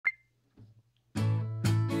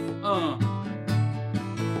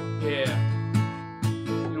Yeah,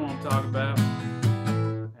 you know what I'm talking about.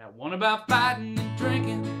 That one about fighting and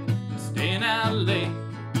drinking and staying out late,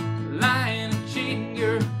 lying and cheating,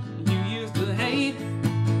 girl, you used to hate.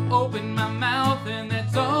 Open my mouth and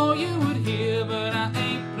that's all you would hear, but I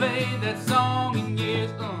ain't played that song in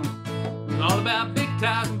years. It was all about big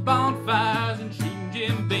ties and bonfires and shooting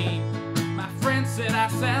Jim Beam. My friend said I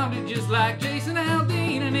sounded just like Jason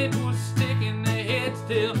Aldean, and it would stick in their heads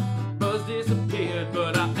till the buzz disappeared,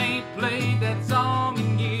 but I ain't played that song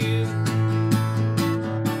in years.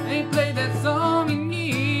 Ain't played that song in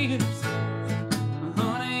years.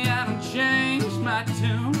 Honey, I done changed my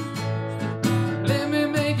tune. Let me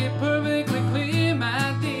make it perfectly clear,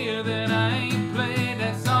 my dear, that I ain't played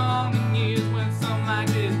that song in years. When something like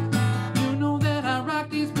this, you know that I rock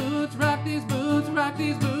these boots, rock these boots, rock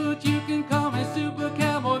these boots. You can call me super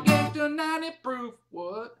cowboy gangster 90 proof.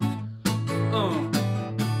 What?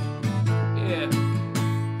 Yeah.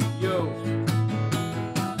 Yo.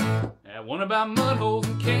 That one about mud holes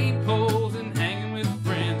and cane poles and hanging with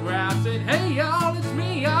friends, where I said, hey y'all, it's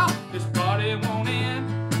me y'all, this party won't end.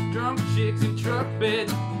 Drunk chicks in truck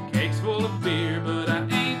beds, cakes full of beer, but I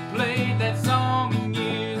ain't played that song in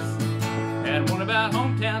years. Had one about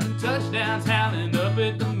hometowns and touchdowns, howling up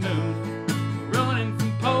at the moon, running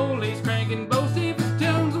from police, cranking Bo Cephas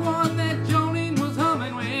tunes. The one that Jolene was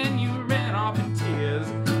humming when you ran off in tears.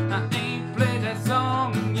 I ain't played that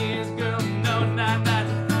song in years, girl, no, not.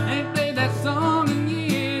 Ain't played that song in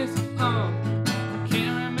years.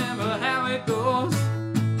 Can't remember how it goes.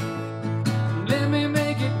 Let me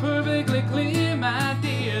make it perfectly clear, my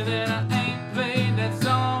dear, that I ain't played that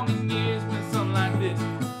song in years. When something like this,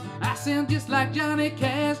 I sound just like Johnny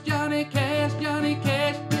Cash, Johnny Cash, Johnny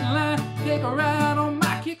Cash. In line, take a ride on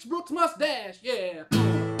my Kix Brooks mustache. Yeah,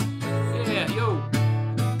 yeah, yo.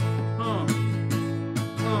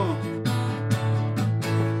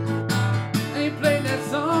 Ain't played that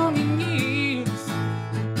song in years.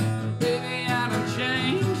 Baby, I done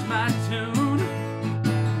changed my tune.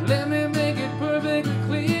 Let me make it perfectly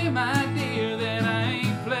clear, my dear, that I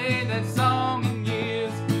ain't played that song in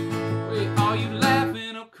years. Wait, are you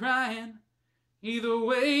laughing or crying? Either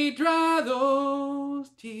way, dry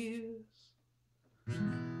those tears.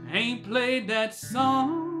 Ain't played that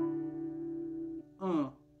song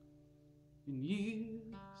in years.